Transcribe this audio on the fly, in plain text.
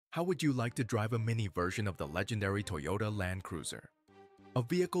How would you like to drive a mini version of the legendary Toyota Land Cruiser? A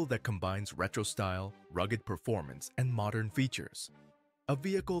vehicle that combines retro style, rugged performance, and modern features. A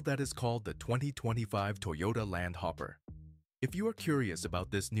vehicle that is called the 2025 Toyota Land Hopper. If you are curious about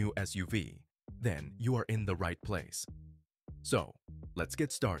this new SUV, then you are in the right place. So, let's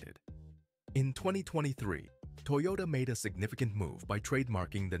get started. In 2023, Toyota made a significant move by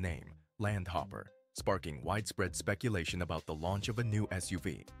trademarking the name Land Hopper, sparking widespread speculation about the launch of a new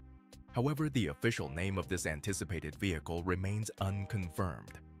SUV. However, the official name of this anticipated vehicle remains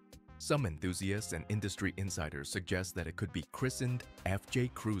unconfirmed. Some enthusiasts and industry insiders suggest that it could be christened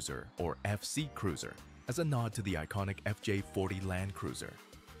FJ Cruiser or FC Cruiser as a nod to the iconic FJ40 Land Cruiser.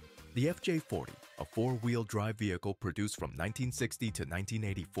 The FJ40, a four-wheel drive vehicle produced from 1960 to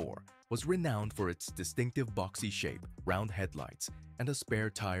 1984, was renowned for its distinctive boxy shape, round headlights, and a spare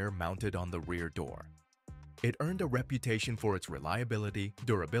tire mounted on the rear door. It earned a reputation for its reliability,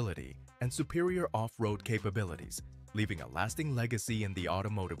 durability, and superior off-road capabilities, leaving a lasting legacy in the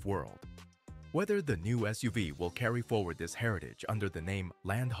automotive world. Whether the new SUV will carry forward this heritage under the name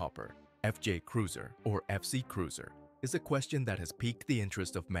Land Hopper, FJ Cruiser, or FC Cruiser is a question that has piqued the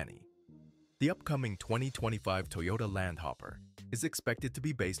interest of many. The upcoming 2025 Toyota Land Hopper is expected to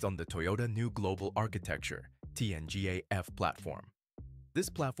be based on the Toyota New Global Architecture (TNGA-F) platform. This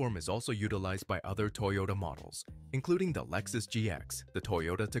platform is also utilized by other Toyota models, including the Lexus GX, the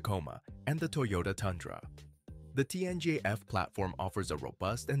Toyota Tacoma, and the Toyota Tundra. The TNGA-F platform offers a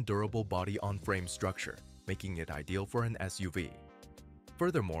robust and durable body-on-frame structure, making it ideal for an SUV.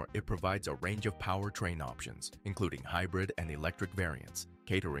 Furthermore, it provides a range of powertrain options, including hybrid and electric variants,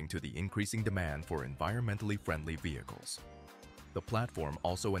 catering to the increasing demand for environmentally friendly vehicles. The platform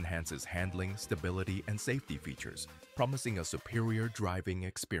also enhances handling, stability, and safety features, promising a superior driving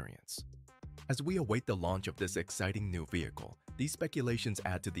experience. As we await the launch of this exciting new vehicle, these speculations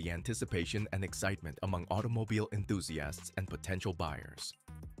add to the anticipation and excitement among automobile enthusiasts and potential buyers.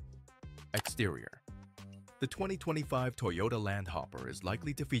 Exterior. The 2025 Toyota Land Hopper is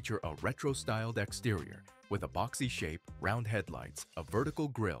likely to feature a retro-styled exterior with a boxy shape, round headlights, a vertical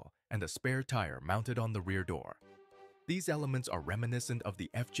grille, and a spare tire mounted on the rear door. These elements are reminiscent of the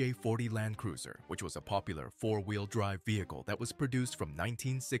FJ40 Land Cruiser, which was a popular four-wheel drive vehicle that was produced from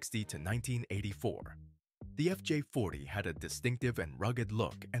 1960 to 1984. The FJ40 had a distinctive and rugged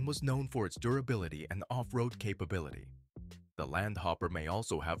look and was known for its durability and off-road capability. The Land Hopper may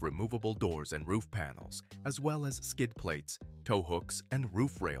also have removable doors and roof panels, as well as skid plates, tow hooks, and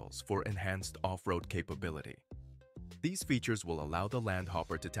roof rails for enhanced off-road capability. These features will allow the Land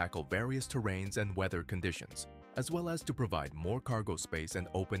Hopper to tackle various terrains and weather conditions, as well as to provide more cargo space and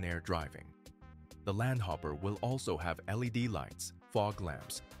open-air driving. The Land Hopper will also have LED lights, fog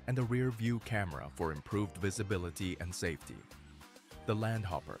lamps, and a rear-view camera for improved visibility and safety. The Land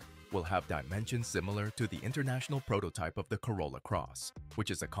Hopper will have dimensions similar to the international prototype of the Corolla Cross,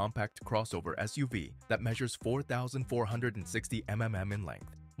 which is a compact crossover SUV that measures 4,460 mm in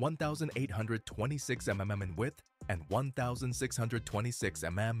length, 1,826 mm in width, and 1,626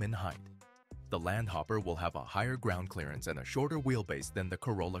 mm in height. The Land Hopper will have a higher ground clearance and a shorter wheelbase than the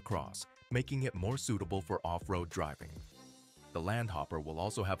Corolla Cross, making it more suitable for off-road driving. The Land Hopper will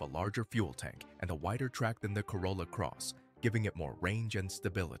also have a larger fuel tank and a wider track than the Corolla Cross, giving it more range and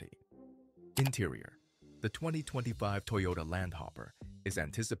stability. Interior. The 2025 Toyota Land Hopper is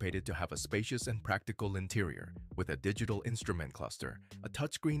anticipated to have a spacious and practical interior with a digital instrument cluster, a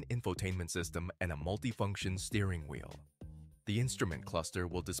touchscreen infotainment system, and a multifunction steering wheel. The instrument cluster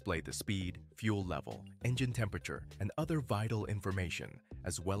will display the speed, fuel level, engine temperature, and other vital information,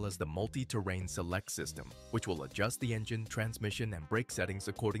 as well as the multi-terrain select system, which will adjust the engine, transmission, and brake settings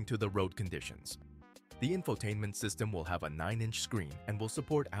according to the road conditions. The infotainment system will have a 9-inch screen and will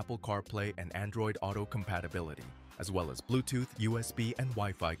support Apple CarPlay and Android Auto compatibility, as well as Bluetooth, USB, and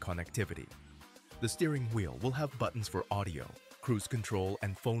Wi-Fi connectivity. The steering wheel will have buttons for audio, cruise control,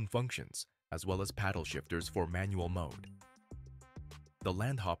 and phone functions, as well as paddle shifters for manual mode. The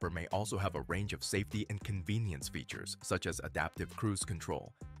Land Hopper may also have a range of safety and convenience features such as adaptive cruise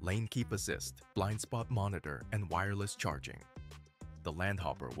control, lane keep assist, blind spot monitor, and wireless charging. The Land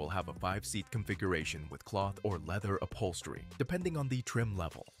Hopper will have a 5-seat configuration with cloth or leather upholstery, depending on the trim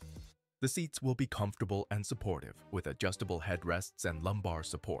level. The seats will be comfortable and supportive, with adjustable headrests and lumbar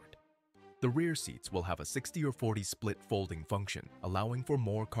support. The rear seats will have a 60/40 split folding function, allowing for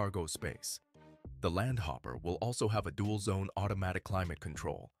more cargo space. The Land Hopper will also have a dual-zone automatic climate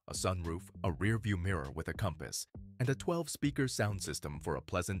control, a sunroof, a rear-view mirror with a compass, and a 12-speaker sound system for a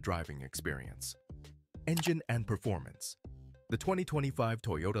pleasant driving experience. Engine and performance. The 2025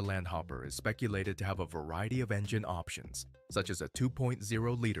 Toyota Land Hopper is speculated to have a variety of engine options, such as a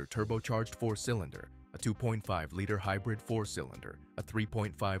 2.0-liter turbocharged 4-cylinder, a 2.5-liter hybrid 4-cylinder, a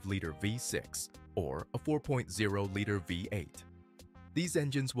 3.5-liter V6, or a 4.0-liter V8. These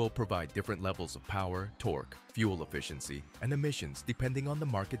engines will provide different levels of power, torque, fuel efficiency, and emissions depending on the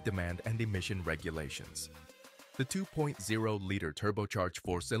market demand and emission regulations. The 2.0-liter turbocharged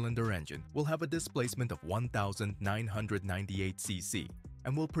 4-cylinder engine will have a displacement of 1,998 cc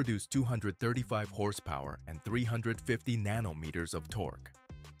and will produce 235 horsepower and 350 nanometers of torque.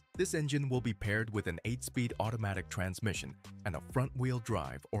 This engine will be paired with an 8-speed automatic transmission and a front-wheel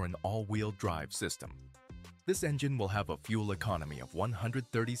drive or an all-wheel drive system. This engine will have a fuel economy of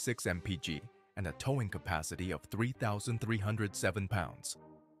 136 mpg and a towing capacity of 3,307 pounds.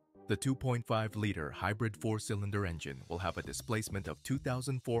 The 2.5-liter hybrid 4-cylinder engine will have a displacement of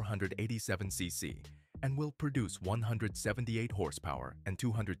 2,487 cc and will produce 178 horsepower and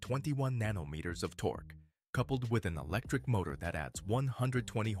 221 nanometers of torque, coupled with an electric motor that adds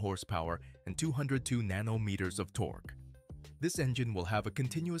 120 horsepower and 202 nanometers of torque. This engine will have a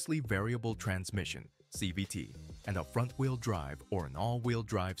continuously variable transmission, CVT, and a front-wheel drive or an all-wheel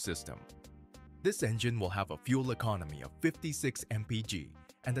drive system. This engine will have a fuel economy of 56 mpg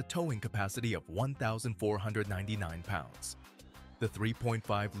and a towing capacity of 1,499 pounds. The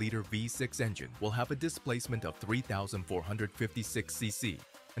 3.5-liter V6 engine will have a displacement of 3,456 cc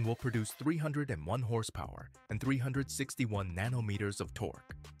and will produce 301 horsepower and 361 nanometers of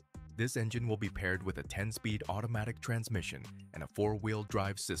torque. This engine will be paired with a 10-speed automatic transmission and a 4-wheel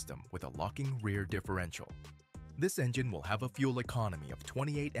drive system with a locking rear differential. This engine will have a fuel economy of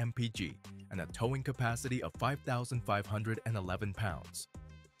 28 mpg and a towing capacity of 5,511 pounds.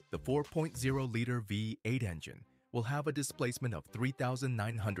 The 4.0-liter V8 engine will have a displacement of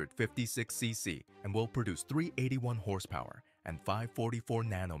 3,956 cc and will produce 381 horsepower and 544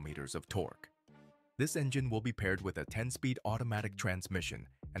 nanometers of torque. This engine will be paired with a 10-speed automatic transmission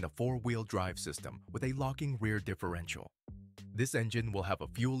and a 4-wheel drive system with a locking rear differential. This engine will have a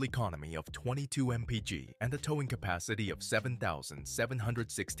fuel economy of 22 mpg and a towing capacity of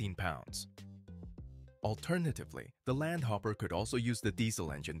 7,716 pounds. Alternatively, the Land Hopper could also use the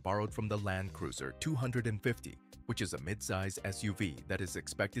diesel engine borrowed from the Land Cruiser 250, which is a mid-size SUV that is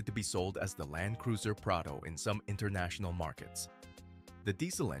expected to be sold as the Land Cruiser Prado in some international markets. The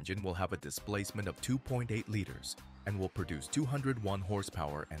diesel engine will have a displacement of 2.8 liters and will produce 201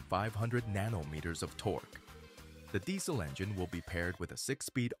 horsepower and 500 nanometers of torque. The diesel engine will be paired with a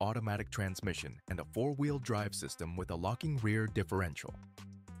 6-speed automatic transmission and a 4-wheel drive system with a locking rear differential.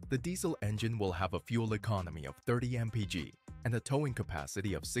 The diesel engine will have a fuel economy of 30 mpg and a towing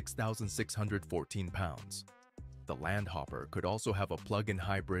capacity of 6,614 pounds. The Land Hopper could also have a plug-in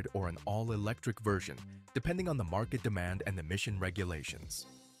hybrid or an all-electric version, depending on the market demand and emission regulations.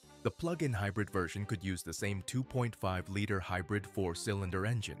 The plug-in hybrid version could use the same 2.5-liter hybrid 4-cylinder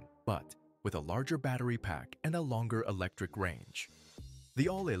engine, but with a larger battery pack and a longer electric range. The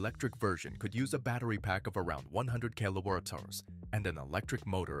all-electric version could use a battery pack of around 100 kWh and an electric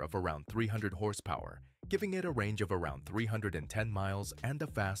motor of around 300 horsepower, giving it a range of around 310 miles and a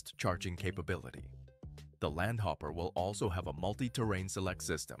fast charging capability. The Land Hopper will also have a multi-terrain select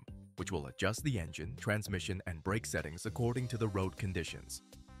system, which will adjust the engine, transmission, and brake settings according to the road conditions.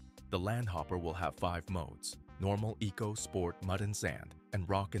 The Land Hopper will have 5 modes: normal, eco, sport, mud and sand, and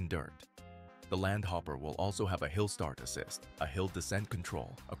rock and dirt. The Land Hopper will also have a hill start assist, a hill descent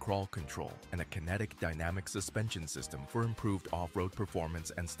control, a crawl control, and a kinetic dynamic suspension system for improved off-road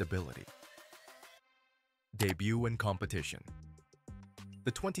performance and stability. Debut and competition.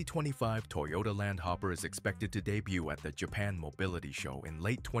 The 2025 Toyota Land Hopper is expected to debut at the Japan Mobility Show in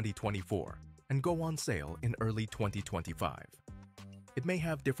late 2024 and go on sale in early 2025. It may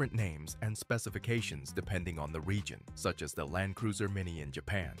have different names and specifications depending on the region, such as the Land Cruiser Mini in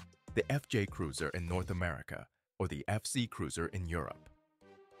Japan, the FJ Cruiser in North America, or the FC Cruiser in Europe.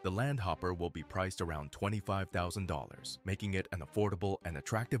 The Land Hopper will be priced around $25,000, making it an affordable and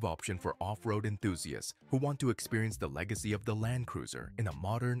attractive option for off-road enthusiasts who want to experience the legacy of the Land Cruiser in a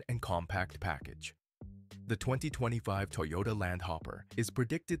modern and compact package. The 2025 Toyota Land Hopper is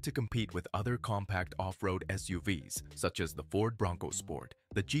predicted to compete with other compact off-road SUVs such as the Ford Bronco Sport,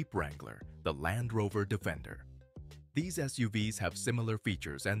 the Jeep Wrangler, the Land Rover Defender. These SUVs have similar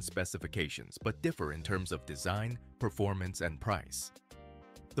features and specifications but differ in terms of design, performance, and price.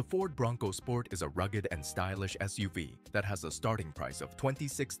 The Ford Bronco Sport is a rugged and stylish SUV that has a starting price of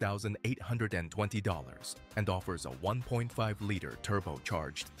 $26,820 and offers a 1.5-liter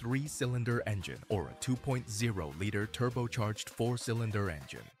turbocharged 3-cylinder engine or a 2.0-liter turbocharged 4-cylinder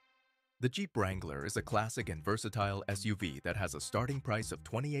engine. The Jeep Wrangler is a classic and versatile SUV that has a starting price of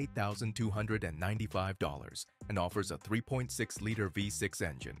 $28,295 and offers a 3.6-liter V6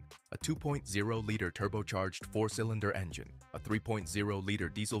 engine, a 2.0-liter turbocharged 4-cylinder engine, a 3.0-liter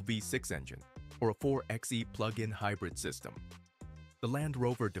diesel V6 engine, or a 4xe plug-in hybrid system. The Land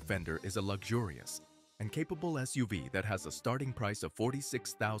Rover Defender is a luxurious and capable SUV that has a starting price of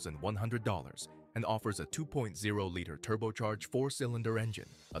 $46,100 and offers a 2.0-liter turbocharged 4-cylinder engine,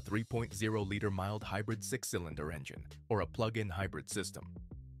 a 3.0-liter mild hybrid 6-cylinder engine, or a plug-in hybrid system.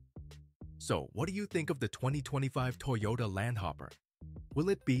 So, what do you think of the 2025 Toyota Land Hopper? Will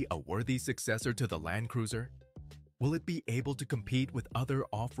it be a worthy successor to the Land Cruiser? Will it be able to compete with other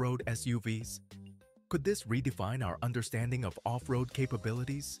off-road SUVs? Could this redefine our understanding of off-road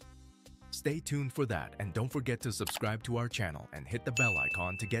capabilities? Stay tuned for that, and don't forget to subscribe to our channel and hit the bell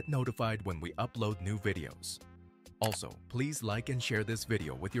icon to get notified when we upload new videos. Also, please like and share this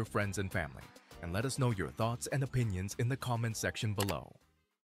video with your friends and family, and let us know your thoughts and opinions in the comments section below.